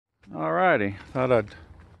Alrighty, thought I'd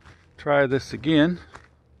try this again.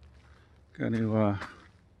 Going to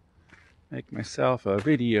make myself a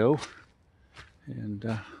video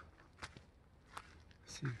and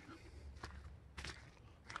see.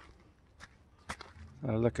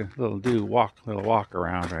 I look a little walk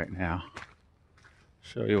around right now.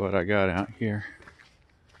 Show you what I got out here.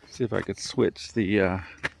 See if I could switch the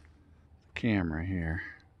camera here.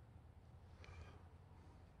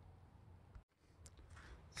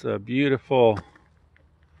 It's a beautiful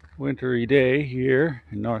wintry day here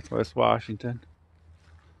in Northwest Washington.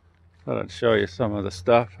 Thought I'd show you some of the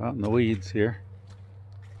stuff out in the weeds here.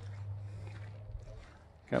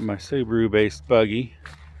 Got my Subaru based buggy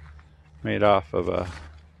made off of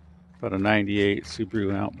about a 98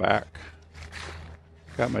 Subaru Outback.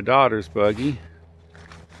 Got my daughter's buggy.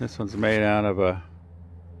 This one's made out of I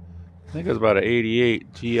think it was about an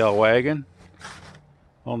 88 GL wagon.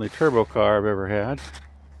 Only turbo car I've ever had.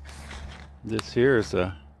 This here is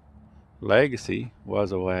a Legacy,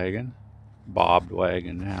 was a wagon, bobbed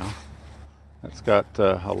wagon now. It's got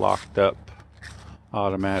a locked up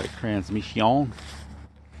automatic transmission.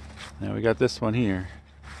 Now we got this one here.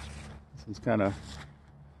 This one's kind of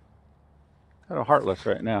heartless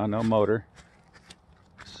right now, no motor.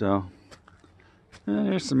 So, and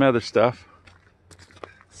there's some other stuff.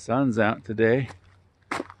 Sun's out today.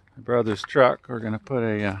 My brother's truck, we're gonna put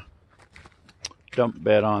a dump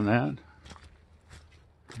bed on that.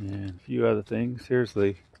 And a few other things. Here's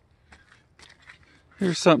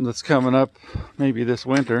something that's coming up maybe this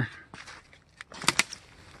winter.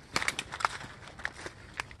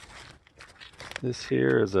 This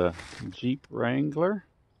here is a Jeep Wrangler,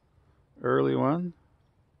 early one.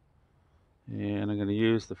 And I'm going to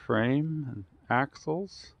use the frame and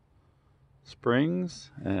axles, springs,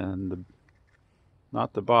 and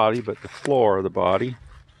not the body, but the floor of the body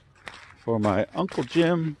for my Uncle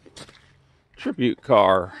Jim tribute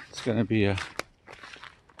car. It's going to be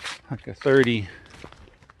like a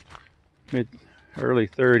early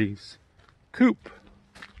 30s coupe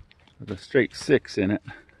with a straight 6 in it.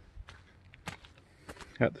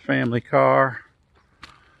 Got the family car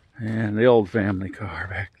and the old family car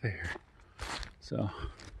back there. So,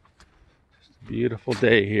 just a beautiful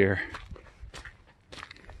day here.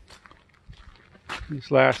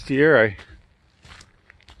 This last year I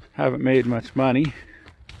haven't made much money.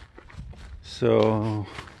 So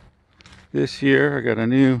this year I got a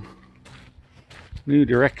new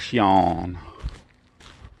direction.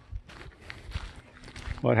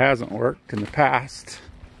 What hasn't worked in the past,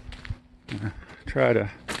 try to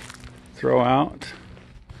throw out.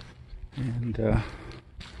 And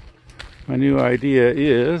my new idea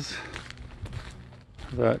is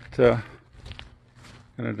that I'm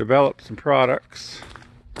going to develop some products,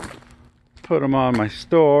 put them on my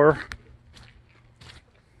store,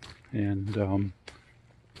 and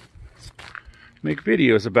make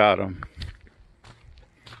videos about them.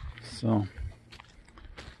 So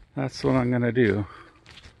that's what I'm going to do.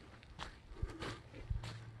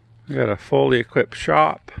 I got a fully equipped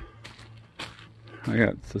shop. I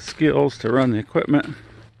got the skills to run the equipment.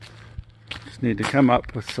 Just need to come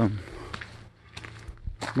up with some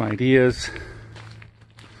ideas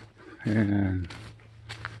and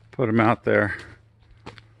put them out there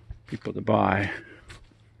for people to buy.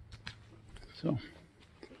 So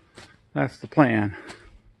that's the plan.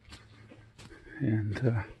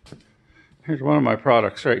 And here's one of my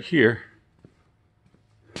products right here.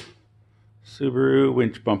 Subaru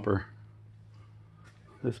winch bumper.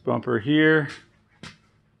 This bumper here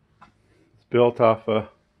is built off a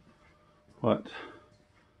like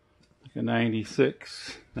a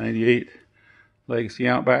 96, 98 Legacy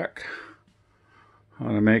Outback. I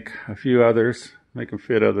want to make a few others, make them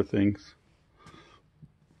fit other things.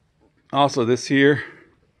 Also this here,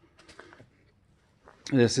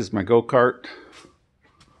 this is my go-kart,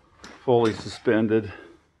 fully suspended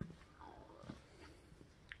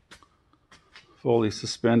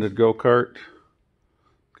go-kart.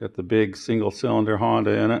 Got the big single-cylinder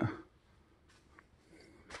Honda in it.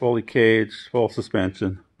 Fully caged, full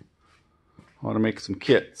suspension. I want to make some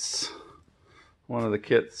kits. One of the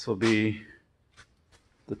kits will be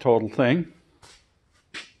the total thing.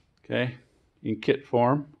 Okay, in kit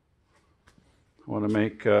form. I want to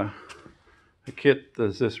make a kit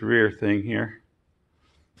that's this rear thing here.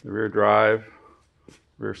 The rear drive,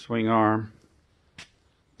 rear swing arm,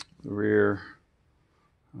 the rear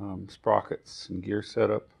sprockets and gear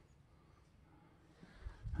setup.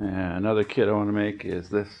 And another kit I want to make is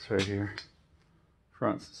this right here.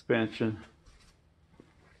 Front suspension,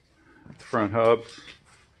 front hubs,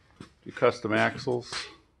 do custom axles.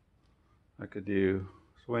 I could do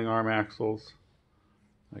swing arm axles,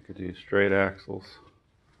 I could do straight axles.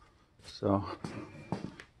 So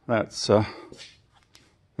that's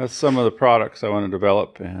some of the products I want to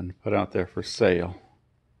develop and put out there for sale.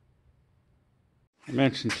 I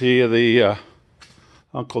mentioned to you the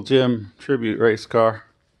Uncle Jim tribute race car.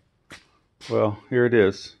 Well, here it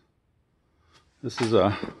is. This is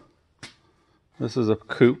a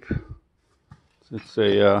coupe. It's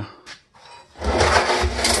a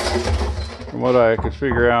from what I could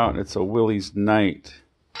figure out, it's a Willys Knight,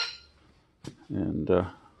 and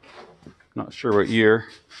not sure what year.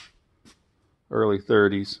 Early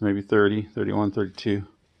 30s, maybe 30, 31, 32,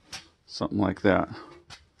 something like that.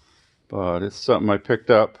 But it's something I picked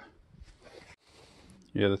up.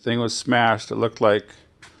 Yeah, the thing was smashed. It looked like,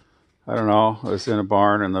 I don't know, it was in a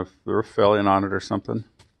barn and the roof fell in on it or something.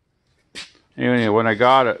 Anyway, when I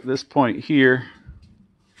got it, this point here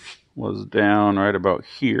was down right about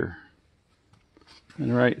here.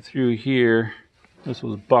 And right through here, this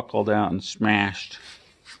was buckled out and smashed.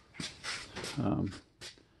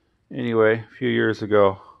 Anyway, a few years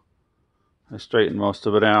ago, I straightened most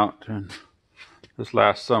of it out, and this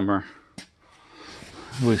last summer,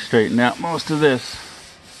 we straightened out most of this.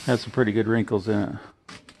 Had some pretty good wrinkles in it.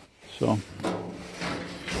 So,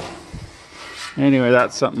 anyway,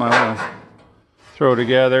 that's something I want to throw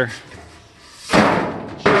together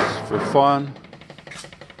just for fun,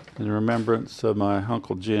 in remembrance of my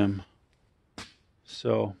Uncle Jim.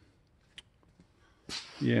 So,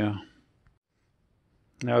 yeah.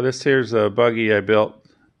 Now this here's a buggy I built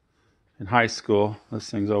in high school. This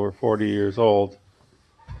thing's over 40 years old.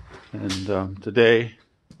 And today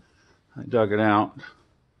I dug it out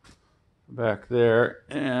back there,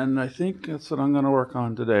 and I think that's what I'm going to work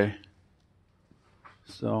on today.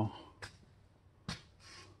 So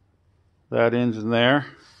that engine there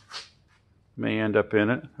may end up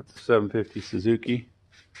in it. That's a 750 Suzuki.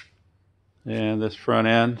 And this front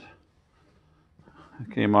end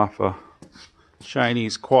came off a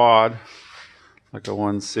Chinese quad, like a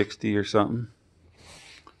 160 or something.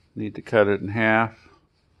 Need to cut it in half,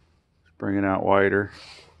 bring it out wider,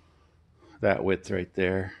 that width right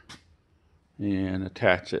there, and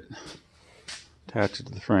attach it to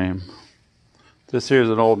the frame. This here is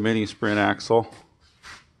an old mini sprint axle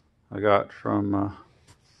I got from a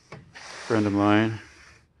friend of mine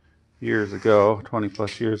years ago, 20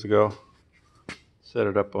 plus years ago. Set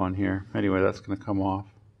it up on here. Anyway, that's going to come off.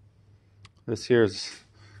 This here's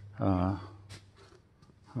I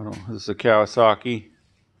don't know, this is a Kawasaki.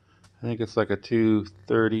 I think it's like a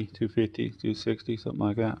 230, 250, 260, something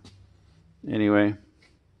like that. Anyway,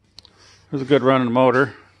 it was a good running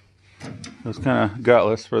motor. It was kind of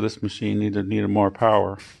gutless for this machine. Needed more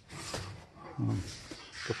power.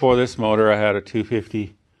 Before this motor, I had a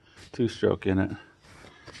 250 two-stroke in it.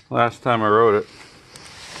 Last time I rode it,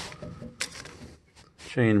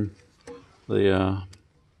 the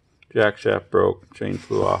jack shaft broke, chain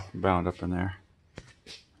flew off and bound up in there.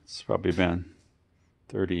 It's probably been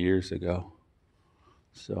 30 years ago.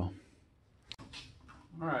 So,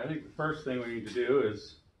 all right, I think the first thing we need to do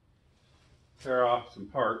is tear off some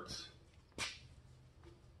parts.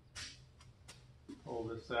 Pull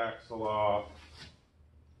this axle off.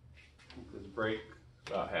 This brake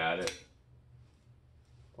about had it.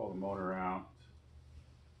 Pull the motor out.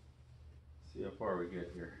 See how far we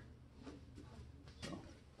get here. So,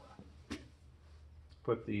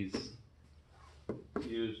 put these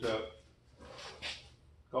used up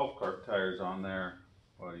golf cart tires on there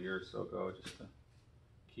a year or so ago, just to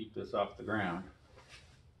keep this off the ground.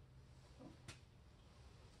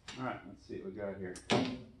 All right, let's see what we got here. I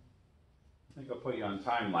think I'll put you on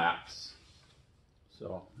time lapse.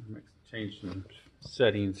 So change some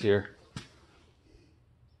settings here.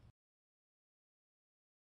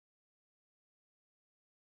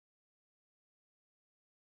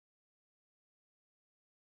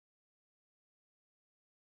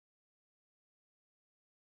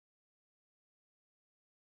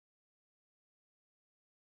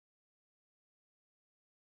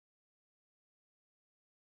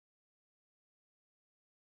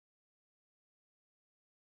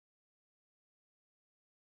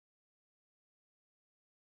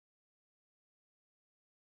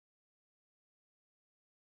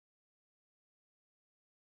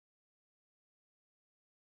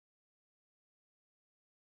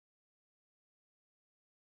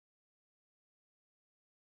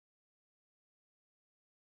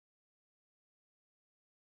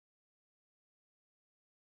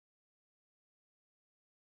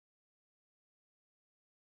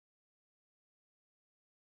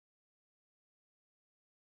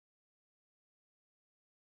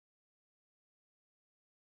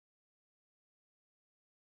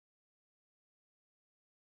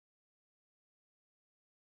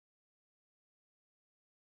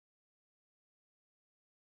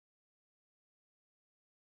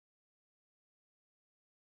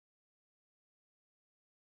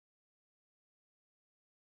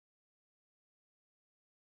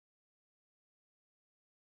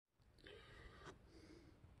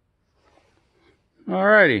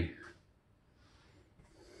 Alrighty.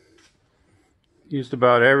 Used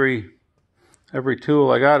about every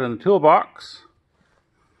tool I got in the toolbox,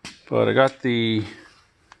 but I got the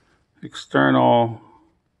external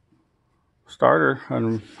starter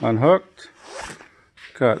unhooked.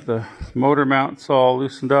 Got the motor mounts all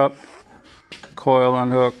loosened up, coil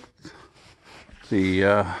unhooked,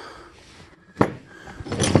 the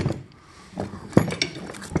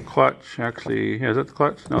clutch, actually, yeah, is that the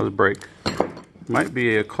clutch? No, it's a brake. Might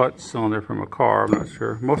be a clutch cylinder from a car, I'm not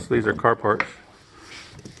sure. Most of these are car parts.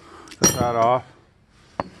 Got that off.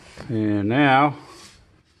 And now,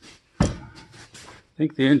 I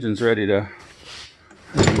think the engine's ready to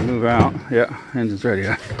move out. Yeah, engine's ready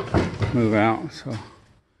to move out, so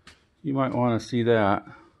you might want to see that.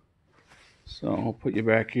 So I'll put you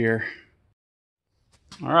back here.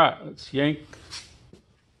 All right, let's yank.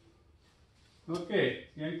 Okay,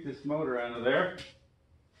 yank this motor out of there.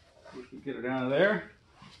 See if we can get it out of there.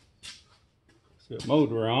 See what mode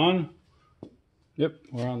we're on. Yep,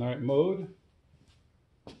 we're on the right mode.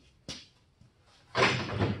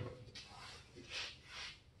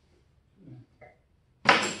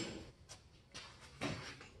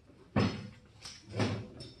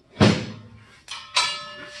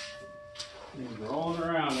 He's rolling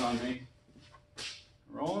around on me.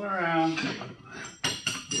 Rolling around.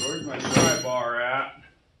 Where's my pry bar at?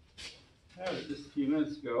 I had it just a few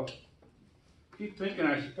minutes ago. Keep thinking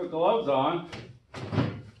I should put gloves on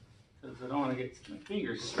because I don't want to get my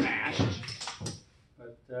fingers smashed.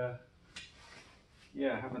 But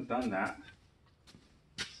yeah, I haven't done that.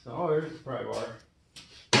 So oh, there's the pry bar.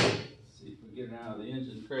 Let's see if we get it out of the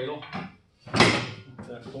engine cradle.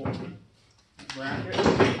 That whole bracket.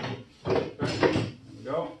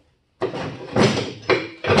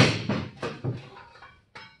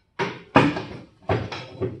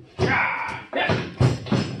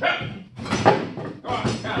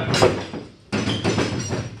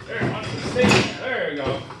 There we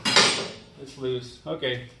go. Loose.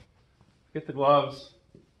 Okay, get the gloves.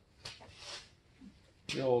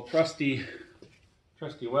 The old trusty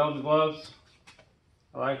welding gloves.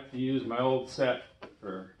 I like to use my old set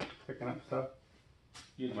for picking up stuff.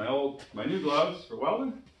 Use my new gloves for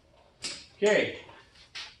welding. Okay,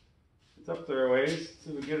 it's up there a ways. Let's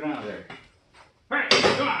see if we get it out of there. All right,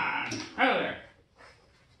 come on, out of there.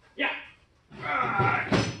 Yeah. Oh,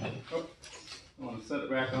 I want to set it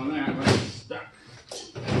back on there, but it's stuck.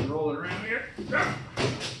 Roll it around here.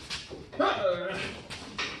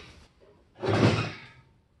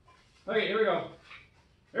 Okay, here we go.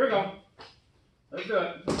 Here we go. Let's do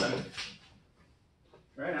it. This time.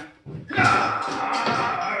 Right now.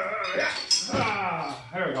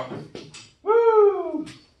 There we go. Woo!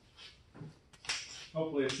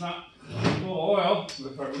 Hopefully it's not full of oil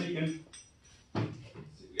if I'm leaking.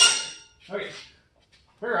 Okay.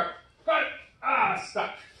 Here we go. Got it.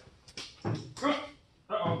 Stuck.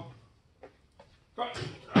 Uh-oh.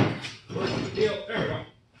 Where's the deal? There we go.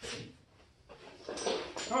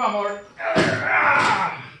 Come on, motor.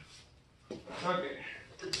 Okay.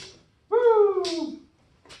 Woo!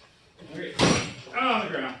 Okay. On the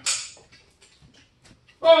ground.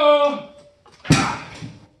 Oh!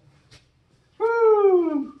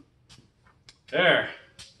 Woo! There.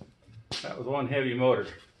 That was one heavy motor.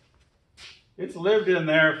 It's lived in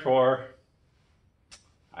there for,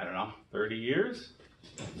 I don't know, 30 years?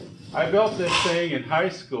 I built this thing in high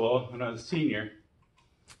school when I was a senior,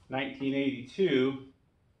 1982.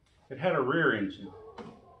 It had a rear engine.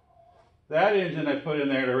 That engine I put in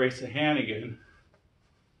there to race a Hannigan,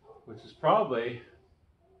 which is probably,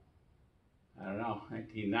 I don't know,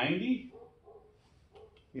 1990?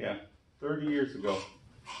 Yeah, 30 years ago.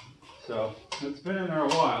 So it's been in there a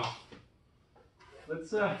while.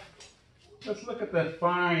 Let's look at the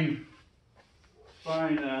fine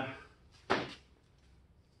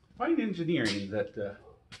engineering that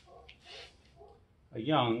a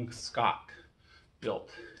young Scot built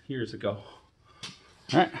years ago.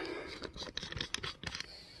 All right.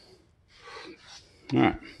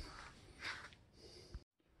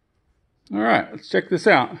 All right, let's check this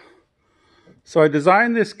out. So I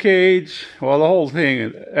designed this cage, well, the whole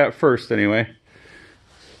thing at first anyway,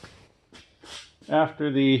 after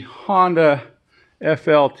the Honda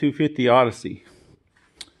FL 250 Odyssey.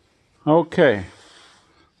 Okay.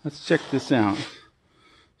 Let's check this out.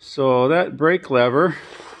 So that brake lever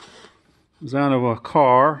is out of a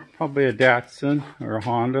car, probably a Datsun or a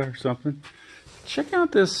Honda or something. Check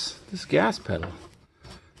out this gas pedal.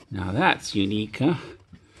 Now that's unique, huh?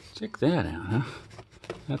 Check that out, huh?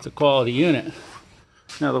 That's a quality unit.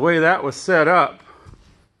 Now the way that was set up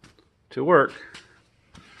to work,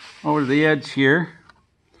 over to the edge here,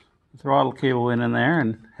 throttle cable went in there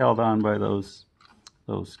and held on by those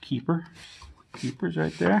keepers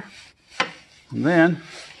right there. And then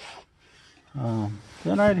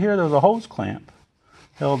right here there was a hose clamp,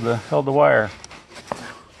 held the wire.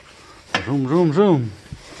 Zoom, zoom, zoom.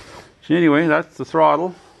 So anyway, that's the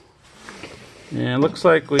throttle, and it looks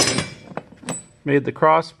like we made the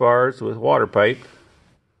crossbars with water pipe,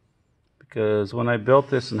 because when I built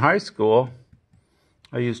this in high school,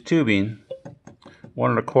 I used tubing,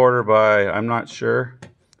 1 1/4 by, I'm not sure,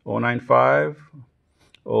 095,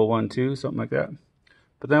 012, something like that.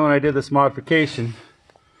 But then when I did this modification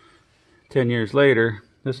 10 years later,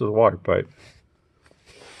 this was water pipe.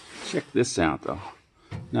 Check this out though.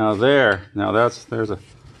 Now there's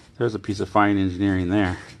a piece of fine engineering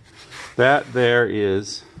there. That there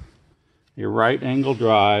is a right angle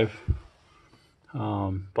drive,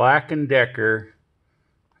 Black & Decker.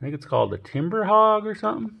 I think it's called the Timber Hog or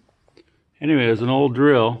something. Anyway, it's an old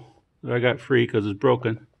drill that I got free because it's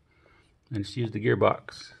broken, and just used the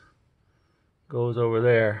gearbox. Goes over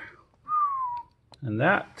there. And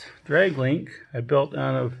that drag link I built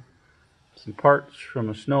out of some parts from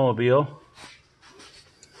a snowmobile.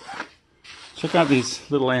 Check out these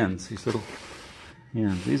little ends, these little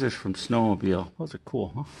ends. These are from snowmobile. Those are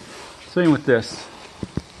cool, huh? Same with this.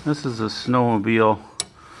 This is a snowmobile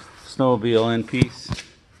end piece.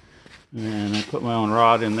 And I put my own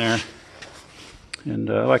rod in there. And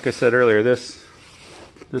like I said earlier, this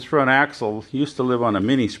front axle used to live on a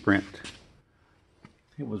mini Sprint.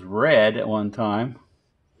 It was red at one time.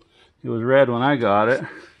 It was red when I got it.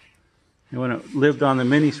 And when it lived on the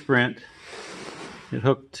mini Sprint, it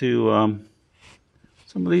hooked to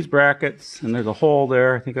some of these brackets, and there's a hole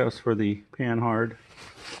there. I think that was for the panhard.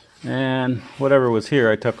 And whatever was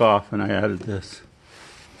here, I took off and I added this.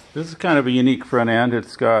 This is kind of a unique front end.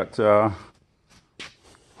 It's got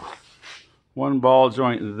one ball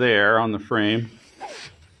joint there on the frame,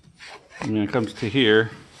 and then it comes to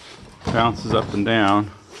here, bounces up and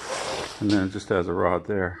down, and then it just has a rod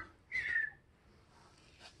there.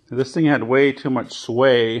 This thing had way too much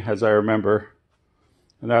sway, as I remember,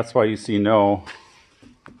 and that's why you see no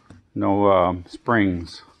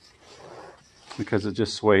springs, because it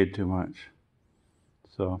just swayed too much.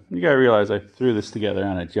 So you gotta realize I threw this together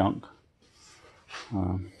on a junk.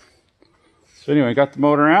 So anyway, got the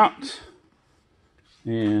motor out,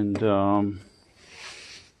 and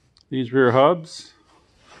these rear hubs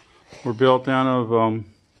were built out of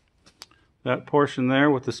that portion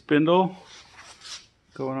there with the spindle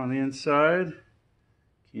going on the inside.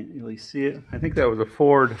 Can't really see it. I think that was a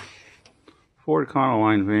Ford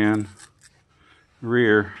Econoline van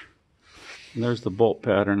rear. And there's the bolt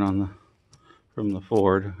pattern on from the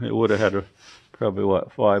Ford. It would have had probably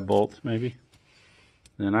what, 5 bolts maybe.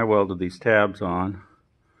 Then I welded these tabs on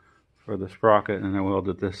for the sprocket, and I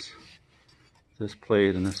welded this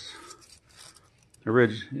plate and this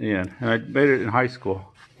ridge in. And I made it in high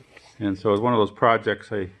school, and so it was one of those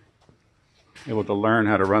projects I able to learn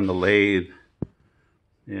how to run the lathe.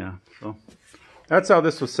 Yeah, so that's how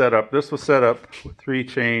this was set up. This was set up with 3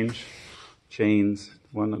 chains,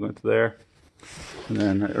 one that went to there, and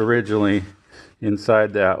then originally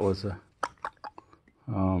inside that was a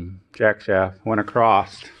jack shaft, went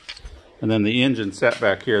across, and then the engine set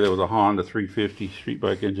back here. There was a Honda 350 street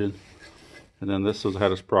bike engine, and then this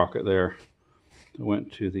had a sprocket there that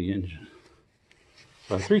went to the engine.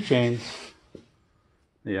 So 3 chains.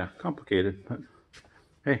 Yeah, complicated, but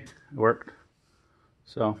hey, it worked.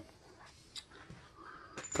 So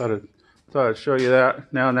thought I'd show you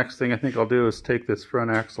that. Now next thing I think I'll do is take this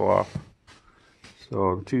front axle off.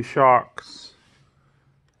 So the 2 shocks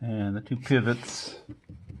and the 2 pivots.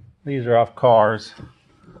 These are off cars.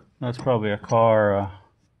 That's probably a car, I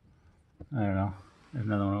don't know. There's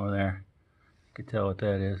another one over there. You can tell what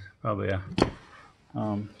that is. Probably a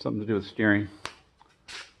something to do with steering.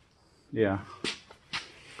 Yeah.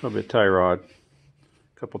 Probably a tie rod.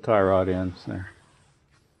 A couple tie rod ends there.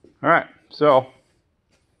 Alright, so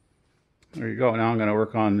there you go. Now I'm going to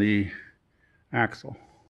work on the axle.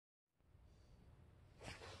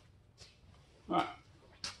 Alright.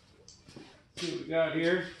 See what we got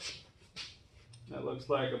here. That looks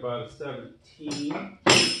like about a 17.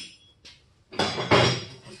 There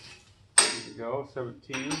we go,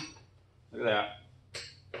 17. Look at that.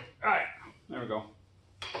 Alright, there we go.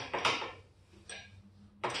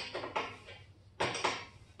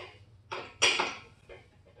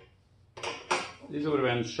 These would have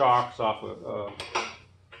been shocks off of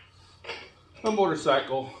a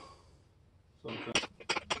motorcycle.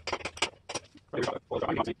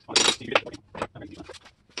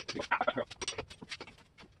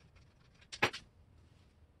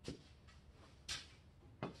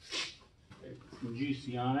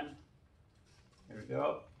 juicy on it. There we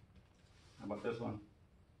go. How about this one?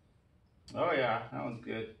 Oh yeah, that one's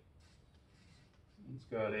good. It's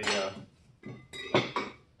got a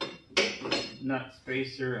nut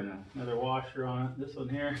spacer and another washer on it. This one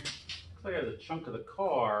here looks like it has a chunk of the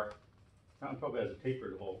car. That one probably has a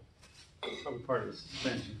tapered hole. Probably part of the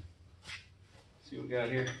suspension. Let's see what we got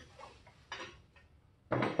here.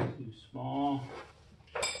 Too small.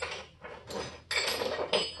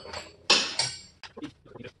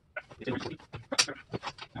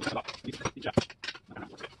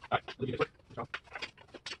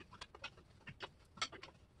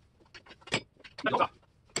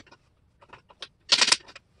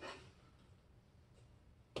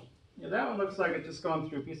 Yeah, that one looks like it's just gone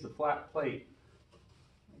through a piece of flat plate.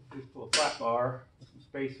 Just pull a flat bar with some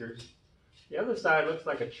spacers. The other side looks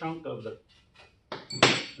like a chunk of the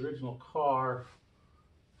original car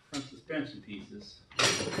front suspension pieces.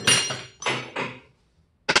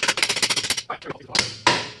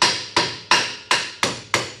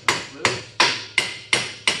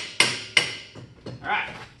 Alright,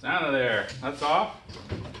 it's out of there. That's off.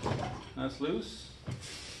 That's loose.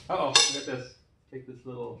 Uh-oh, look at this. Take this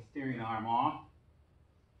little steering arm off.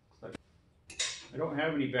 Looks like I don't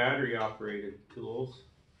have any battery operated tools.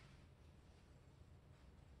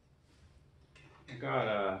 I got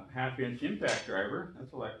a 1/2-inch impact driver.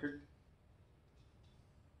 That's electric.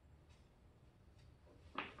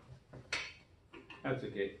 That's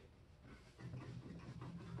okay.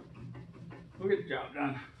 We'll get the job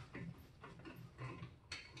done.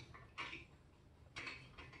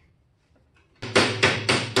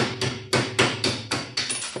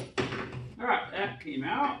 Alright, that came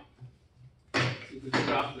out. We can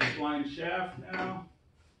stop this blind shaft now.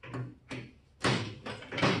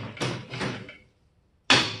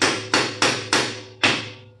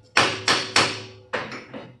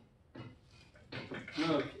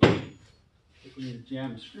 Okay. I think we need to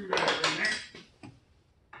jam a screwdriver in there.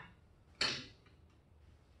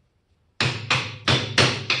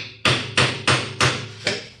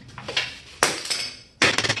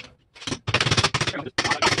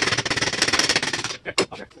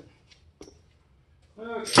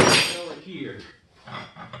 Okay, over here.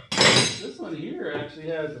 This one here actually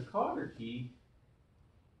has a cotter key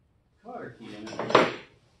in it.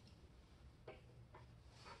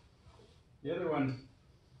 The other one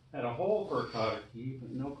had a hole for a cotter key,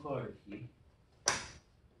 but no cotter key.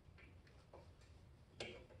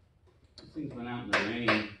 This thing's been out in the rain,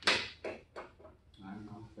 I don't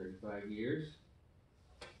know, 35 years.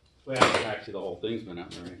 Well, actually the whole thing's been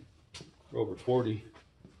out in the rain for over 40.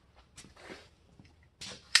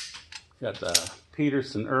 Got the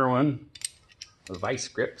Peterson Irwin vice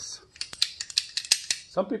grips.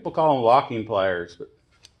 Some people call them locking pliers, but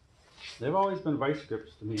they've always been vice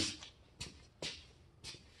grips to me.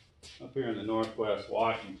 Up here in the Northwest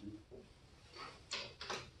Washington.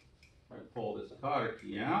 Try to pull this cotter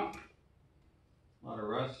key out. A lot of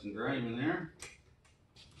rust and grime in there.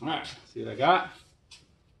 Alright, see what I got?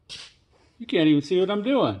 You can't even see what I'm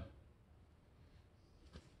doing.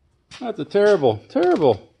 That's a terrible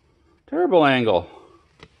angle.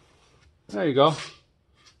 There you go.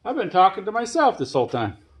 I've been talking to myself this whole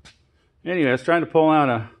time. Anyway, I was trying to pull out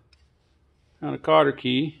a cotter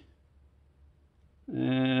key,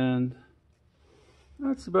 and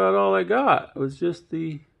that's about all I got. It was just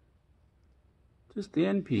the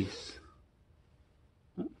end piece.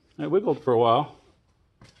 I wiggled for a while.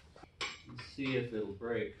 Let's see if it'll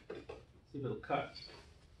break. See if it'll cut.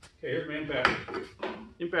 Okay, here's my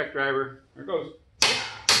impact driver. There it goes.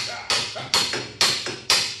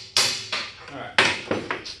 Alright,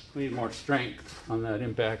 we need more strength on that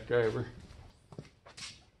impact driver.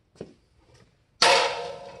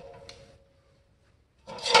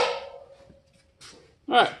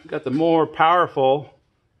 Alright, got the more powerful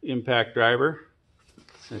impact driver.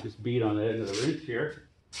 I just beat on the end of the wrench here.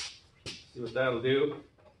 See what that'll do.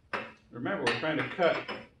 Remember, we're trying to cut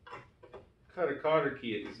a cotter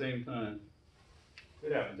key at the same time.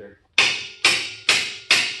 What happened there?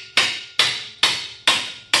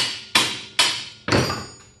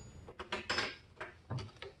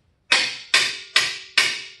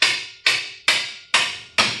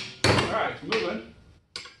 Alright, it's moving.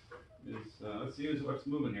 Let's see what's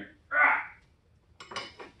moving here.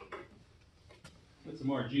 Put some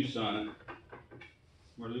more juice on it.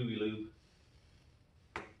 More looby lube.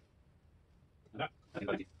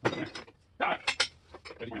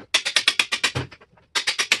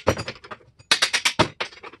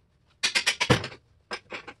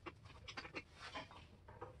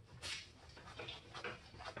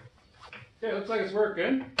 Okay, looks like it's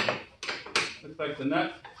working. Looks like the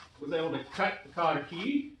nut was able to cut the cotter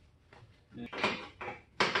key.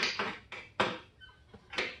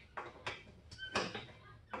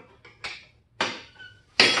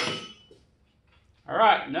 All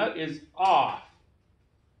right, nut is off.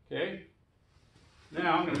 Okay.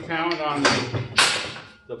 Now I'm going to pound on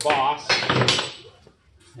the boss.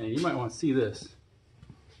 And you might want to see this.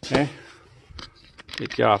 Okay.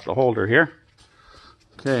 Get you off the holder here.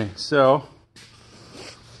 Okay, so,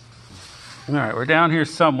 all right, we're down here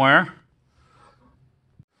somewhere.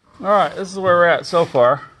 All right, this is where we're at so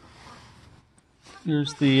far.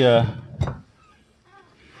 Here's the,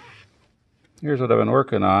 here's what I've been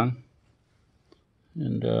working on.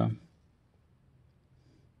 And,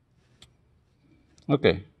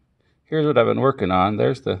 okay, here's what I've been working on.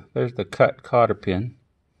 There's the cut cotter pin.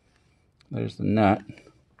 There's the nut.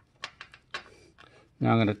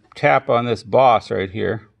 Now I'm going to tap on this boss right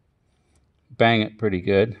here, bang it pretty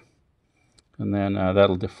good, and then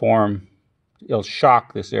that'll deform, it'll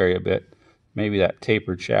shock this area a bit. Maybe that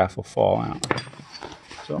tapered shaft will fall out.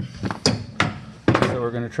 So we're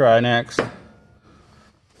going to try next.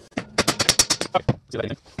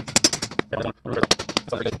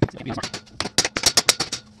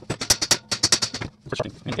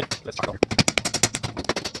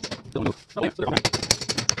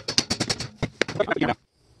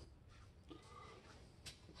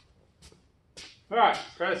 All right,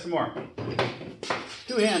 try this some more.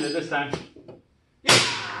 Two-handed this time.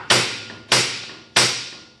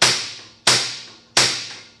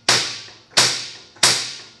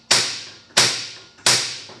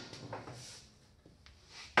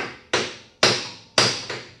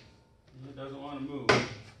 It doesn't want to move.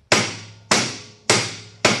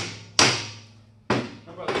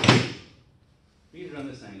 How about this? Beat it on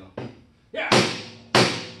this angle. Yeah!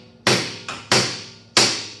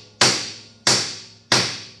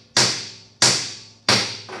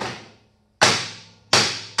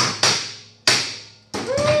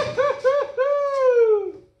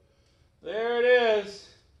 There it is.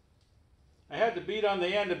 I had to beat on the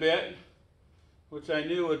end a bit, which I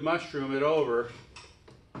knew would mushroom it over,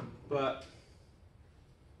 but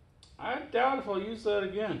I doubt if I'll use that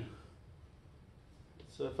again.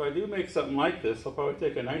 So if I do make something like this, I'll probably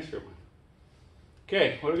take a nicer one.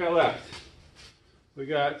 Okay, what do we got left? We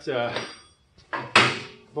got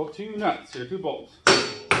both two nuts or two bolts.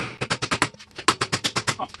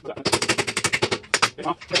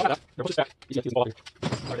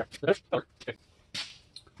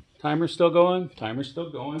 Timer's still going. Timer's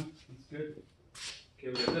still going. That's good. Okay,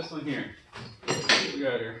 we got this one here. What we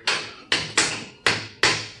got here?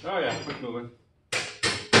 Oh yeah, quick moving.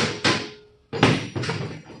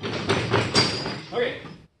 Okay.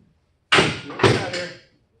 What we got here?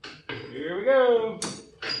 Here we go.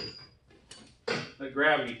 Let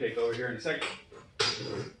gravity take over here in a second.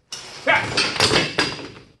 Yeah.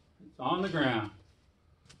 It's on the ground.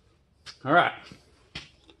 All right.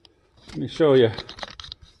 Let me show you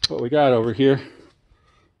what we got over here.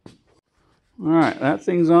 All right, that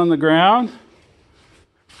thing's on the ground.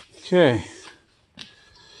 Okay.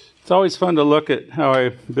 It's always fun to look at how I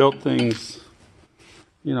built things,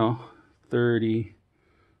 you know, 30,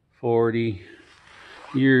 40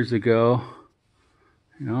 years ago.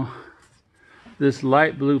 You know, this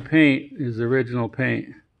light blue paint is original paint.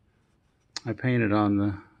 I painted on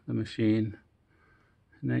the machine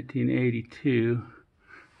in 1982.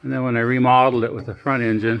 And then when I remodeled it with the front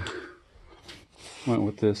engine, went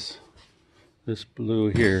with this blue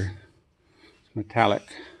here. It's metallic.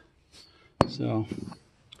 So,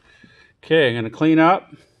 okay, I'm going to clean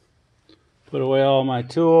up, put away all my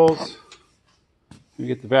tools, and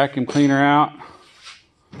get the vacuum cleaner out.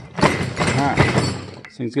 Alright,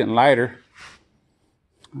 this thing's getting lighter.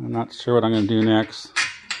 I'm not sure what I'm going to do next.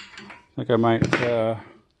 I think I might,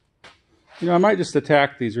 I might just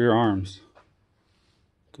attack these rear arms.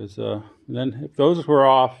 Because then if those were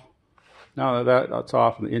off, now that's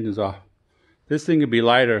off and the engine's off, this thing could be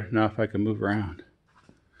lighter enough I can move around.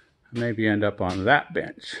 Maybe end up on that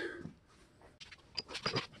bench.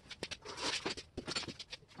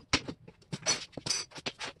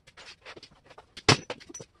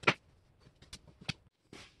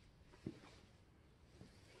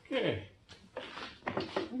 Okay.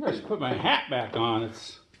 I should put my hat back on.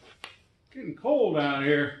 It's getting cold out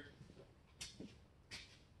here.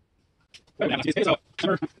 Oh my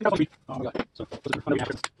God.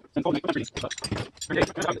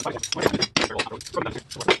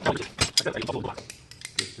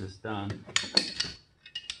 Get this done.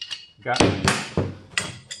 Got my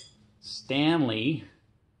Stanley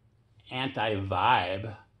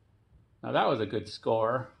Anti-Vibe. Now that was a good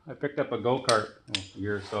score. I picked up a go-kart a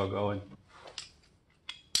year or so ago, and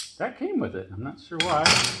That came with it. I'm not sure why.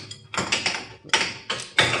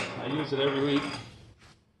 I use it every week.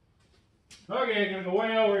 Okay, I'm gonna go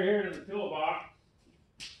way over here to the toolbox.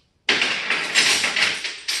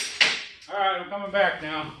 Alright, I'm coming back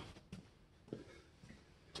now.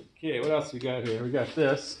 Okay, what else we got here? We got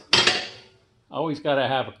this. Always gotta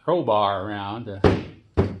have a crowbar around to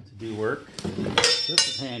do work. This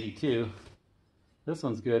is handy too. This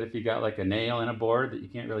one's good if you got like a nail in a board that you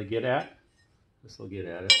can't really get at. This will get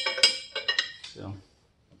at it. So.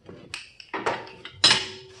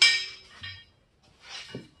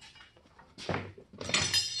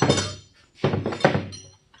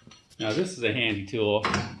 Now this is a handy tool.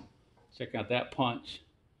 Check out that punch.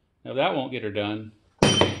 Now that won't get her done.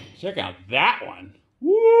 Check out that one.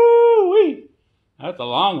 Woo-wee! That's a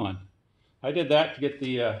long one. I did that to get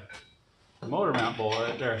the motor mount bowl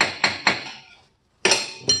right there.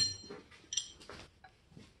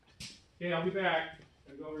 Okay, I'll be back.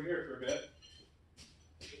 I'll go over here for a bit.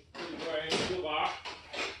 Put it away in the toolbox.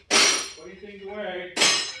 What do you think away?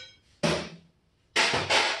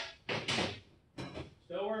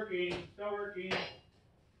 Still working, still working.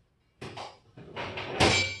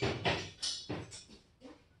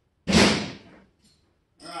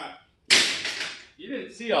 Alright. You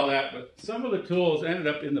didn't see all that, but some of the tools ended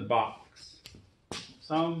up in the box.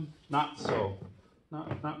 Some not so.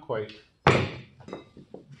 Not quite.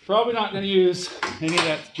 Probably not going to use any of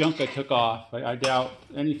that junk I took off. I doubt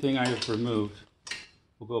anything I have removed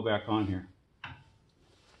will go back on here.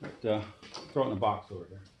 But throw it in the box over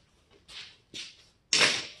there.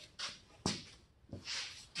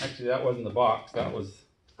 Actually, that wasn't the box. That was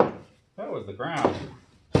the ground.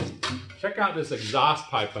 Check out this exhaust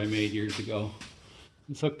pipe I made years ago.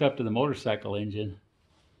 It's hooked up to the motorcycle engine.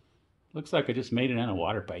 Looks like I just made it in a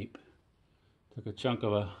water pipe. Took a chunk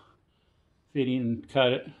of a fitting and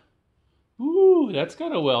cut it. Ooh, that's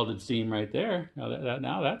got a welded seam right there.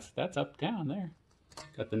 Now that's up down there.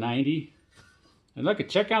 Got the 90. And look,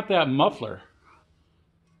 check out that muffler.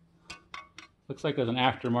 Looks like there's an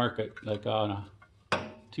aftermarket, like on a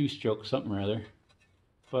two-stroke something or other.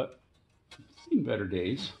 But I've seen better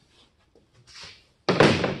days.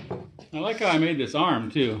 I like how I made this arm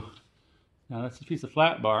too. Now that's a piece of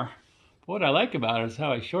flat bar. But what I like about it is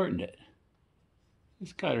how I shortened it.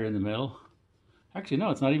 Just cut her in the middle. Actually, no,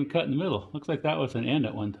 it's not even cut in the middle. Looks like that was an end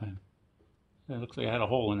at one time. It looks like I had a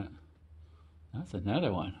hole in it. That's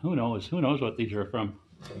another one. Who knows? Who knows what these are from?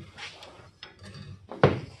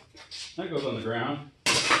 That goes on the ground.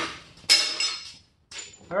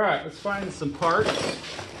 All right, let's find some parts.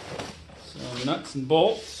 Some nuts and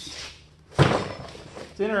bolts.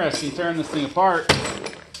 It's interesting tearing this thing apart.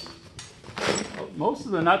 Most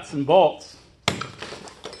of the nuts and bolts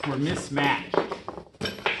were mismatched.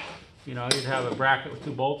 You know, you'd have a bracket with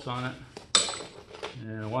two bolts on it,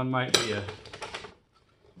 and one might be a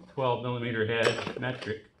 12 millimeter head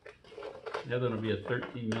metric. The other one would be a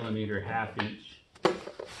 13 millimeter half-inch.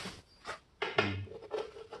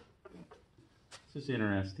 It's just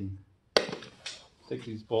interesting. Take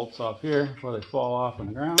these bolts off here before they fall off on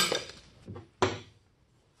the ground.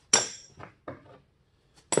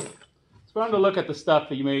 It's fun to look at the stuff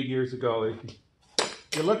that you made years ago.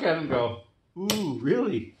 You look at it and go, ooh,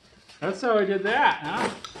 really? That's how I did that, huh?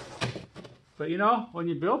 But you know, when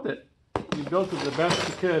you built it the best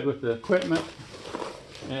you could with the equipment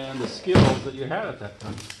and the skills that you had at that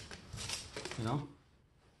time. You know?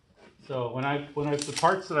 So when the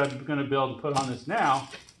parts that I'm going to build and put on this now,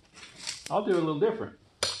 I'll do it a little different.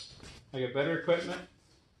 I got better equipment.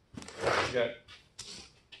 I got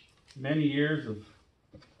many years of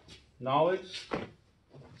knowledge.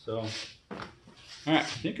 So, all right, I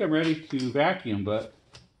think I'm ready to vacuum, but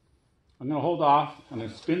I'm going to hold off. I'm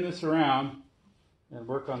going to spin this around and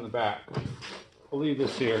work on the back. I'll leave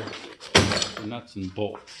this here, the nuts and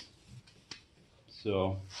bolts.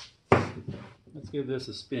 So let's give this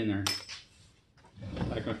a spinner.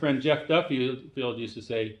 Like my friend Jeff Duffield used to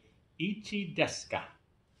say, "Ichi desu ka?"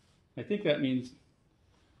 I think that means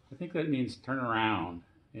turn around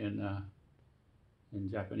in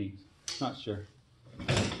Japanese. Not sure.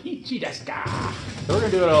 Ichi desu ka? So we're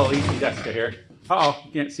gonna do it all ichi desu ka here. Uh-oh,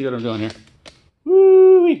 you can't see what I'm doing here.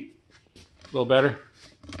 Woo-wee. A little better.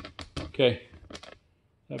 Okay.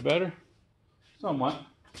 Is that better? Somewhat.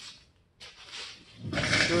 Do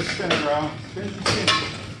a spin around. Spin.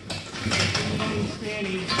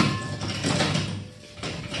 Spinny.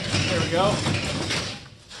 There we go.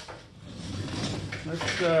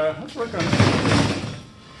 Let's work on this.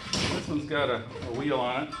 This one's got a wheel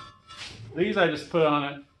on it. These I just put on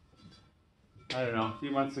it, I don't know, a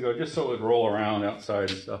few months ago, just so it would roll around outside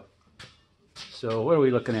and stuff. So what are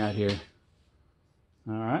we looking at here?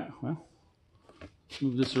 All right, well, let's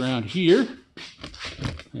move this around here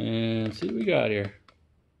and see what we got here.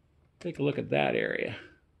 Take a look at that area.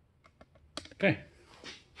 Okay,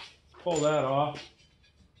 let's pull that off.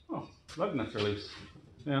 Oh, lug nuts are loose.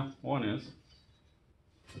 Yeah, one is.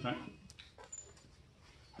 Okay.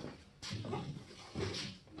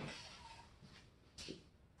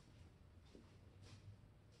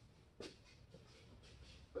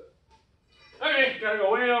 Okay, gotta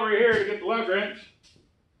go way over here to get the lug wrench.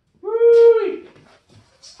 Woo!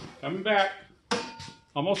 Coming back.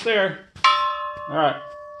 Almost there. All right,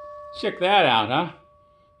 check that out, huh?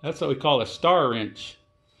 That's what we call a star wrench.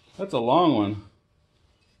 That's a long one.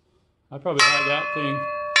 I probably had that thing.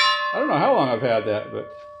 I don't know how long I've had that, but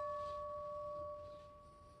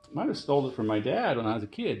I might have stole it from my dad when I was a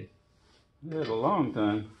kid. I had it a long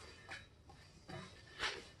time.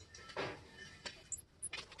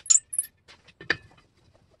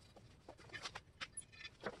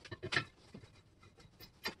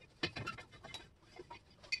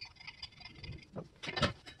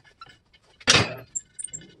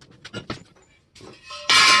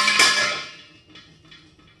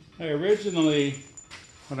 Originally,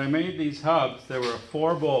 when I made these hubs, there were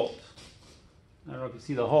 4 bolts. I don't know if you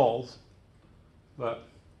see the holes, but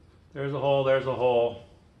there's a hole, there's a hole,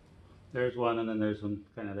 there's one, and then there's one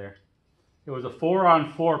kind of there. It was a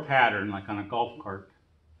 4-on-4 pattern, like on a golf cart.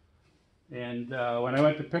 And when I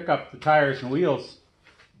went to pick up the tires and wheels,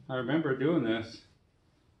 I remember doing this.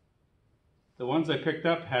 The ones I picked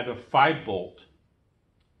up had a 5-bolt.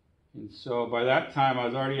 And so by that time I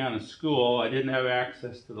was already out of school. I didn't have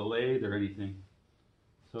access to the lathe or anything.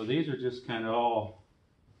 So these are just kind of all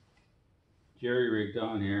jerry-rigged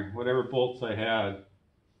on here. Whatever bolts I had.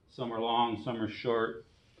 Some are long, some are short.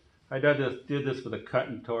 I did this with a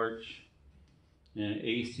cutting torch and an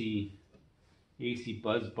AC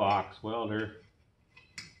buzz box welder.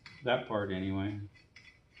 That part anyway.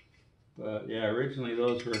 But yeah, originally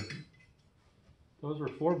those were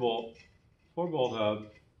 4-bolt hubs.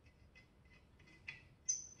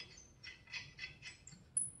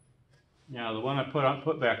 Now the one I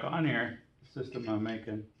put back on here, the system I'm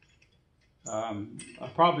making, I'll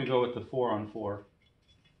probably go with the 4-on-4,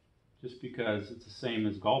 just because it's the same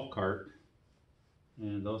as golf cart,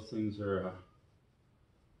 and those things are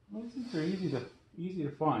easy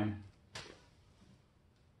to find.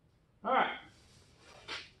 All right,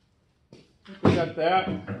 I think we got that.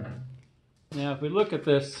 Now if we look at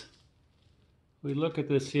this,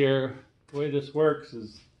 here, the way this works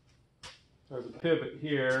is there's a pivot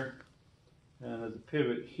here. And there's a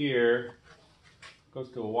pivot here,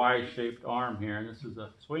 goes to a Y-shaped arm here, and this is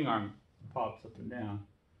a swing arm that pops up and down.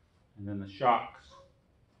 And then the shocks,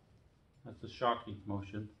 that's the shocking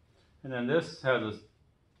motion. And then this has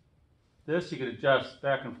this you can adjust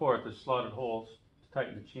back and forth. There's slotted holes to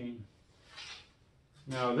tighten the chain.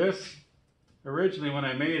 Now this, originally when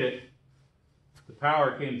I made it, the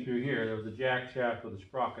power came through here. There was a jack shaft with a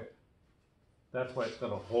sprocket. That's why it's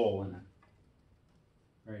got a hole in it,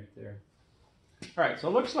 right there. All right, so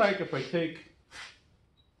it looks like if I take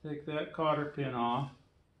that cotter pin off,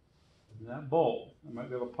 and that bolt, I might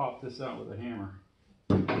be able to pop this out with a hammer.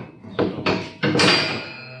 So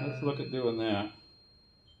let's look at doing that.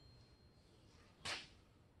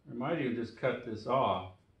 I might even just cut this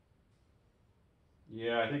off.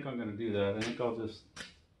 Yeah, I think I'm going to do that. I think I'll just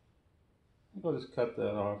cut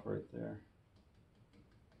that off right there.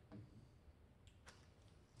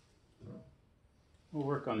 We'll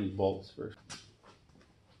work on these bolts first.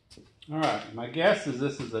 All right, my guess is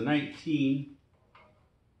this is a 19.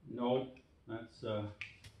 Nope, that's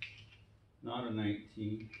not a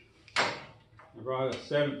 19. I brought a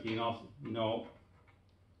 17 also. No,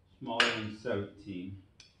 smaller than 17.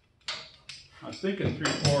 I was thinking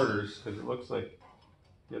 3/4 because it looks like,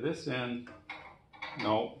 yeah, this end,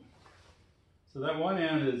 no. So that one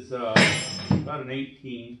end is about an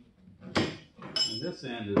 18, and this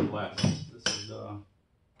end is less. This is,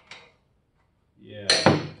 yeah,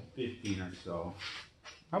 15 or so.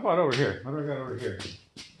 How about over here? What do I got over here?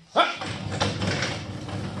 Ah!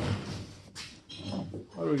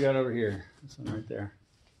 What do we got over here? This one right there.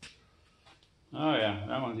 Oh yeah,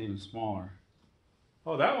 that one's even smaller.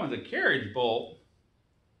 Oh, that one's a carriage bolt.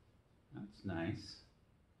 That's nice.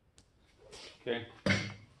 Okay. Move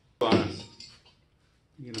on us.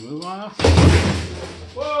 You gonna move on us?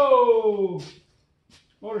 Whoa!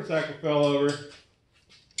 Motorcycle fell over.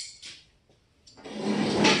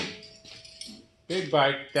 Big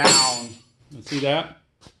bike down. You see that?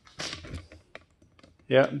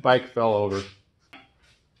 Yeah, bike fell over.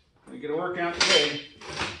 We get a workout today.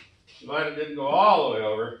 Glad it didn't go all the way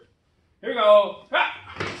over. Here we go. Ah!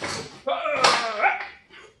 Ah!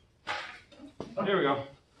 There we go.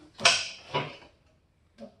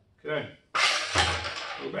 Okay.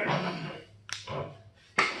 Go back.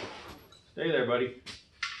 Stay there, buddy.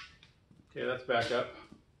 Okay, that's back up.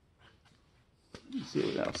 Let's see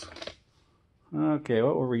what else. Okay,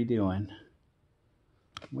 what were we doing?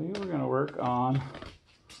 We were going to work on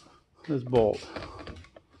this bolt.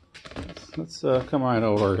 Let's come right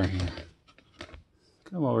over here.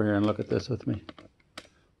 Come over here and look at this with me.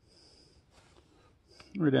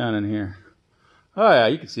 We're down in here. Oh yeah,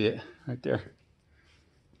 you can see it right there.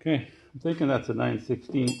 Okay, I'm thinking that's a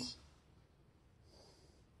 9/16.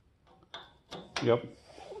 Yep.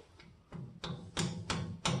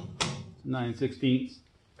 9/16.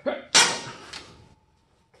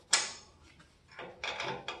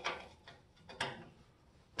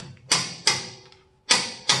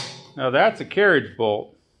 Now that's a carriage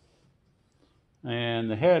bolt.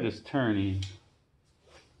 And the head is turning.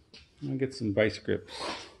 I'll get some vice grips.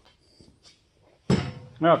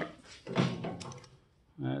 Okay.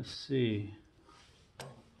 Let's see.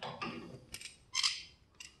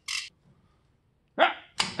 Ah,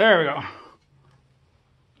 there we go.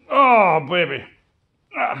 Oh, baby.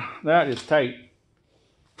 Ah, that is tight.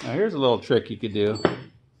 Now here's a little trick you could do.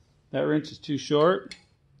 That wrench is too short.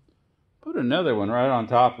 Put another one right on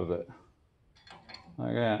top of it.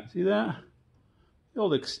 Like that. See that? The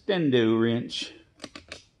old extendo wrench.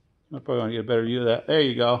 I probably want to get a better view of that. There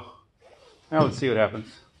you go. Now let's see what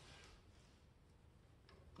happens.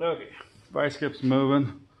 Okay, vice grip's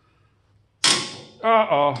moving.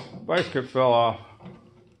 Uh-oh, vice grip fell off.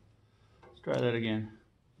 Let's try that again.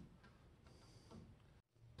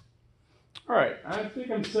 All right, I think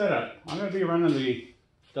I'm set up. I'm going to be running the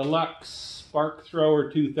Deluxe Spark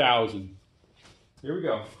Thrower 2000. Here we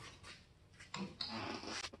go.